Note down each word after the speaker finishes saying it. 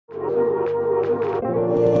I've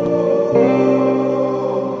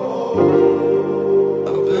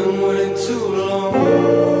been waiting too long.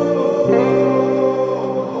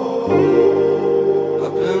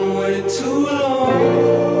 I've been waiting too long.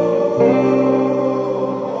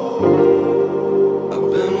 I've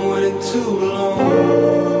been waiting too long.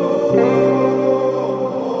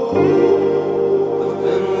 I've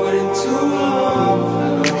been waiting too long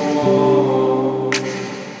for the war.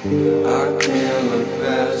 I can't look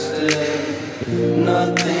past it.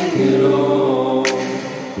 Nothing at all.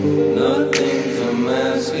 Nothing to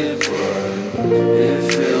mask it, but it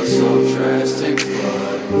feels so drastic.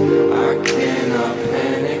 But I cannot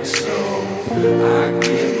panic, so I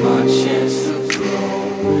get my chance to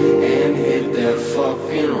grow and hit that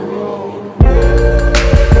fucking road.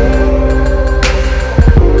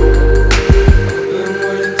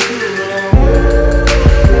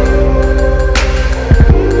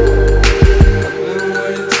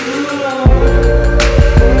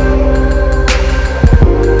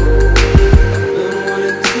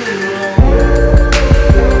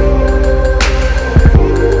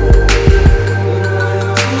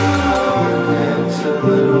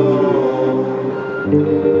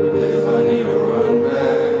 If I need to run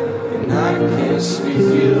back and I can't speak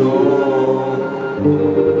at all,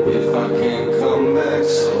 if I can't come back,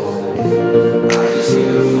 so I just need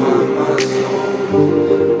to find my zone.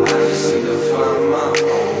 I just need to find my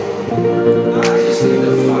home. I just need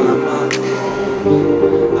to find my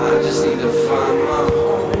throne. I just need to find my home.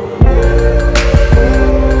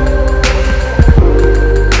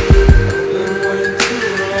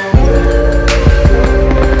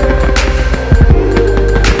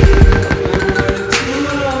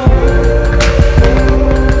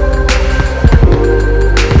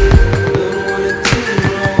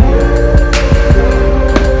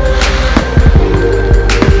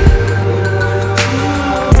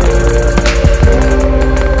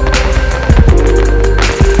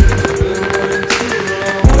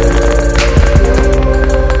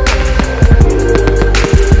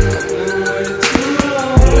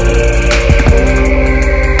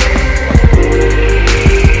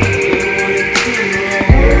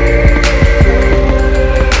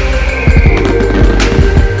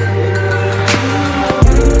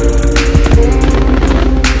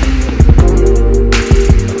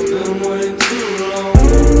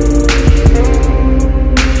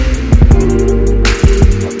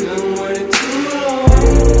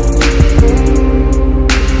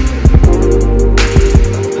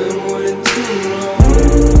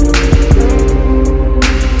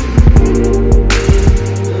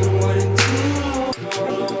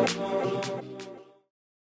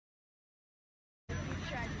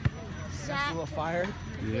 Still a fire?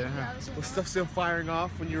 Yeah. Was stuff still firing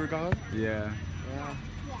off when you were gone? Yeah. Yeah.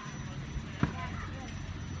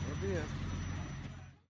 Well, yeah.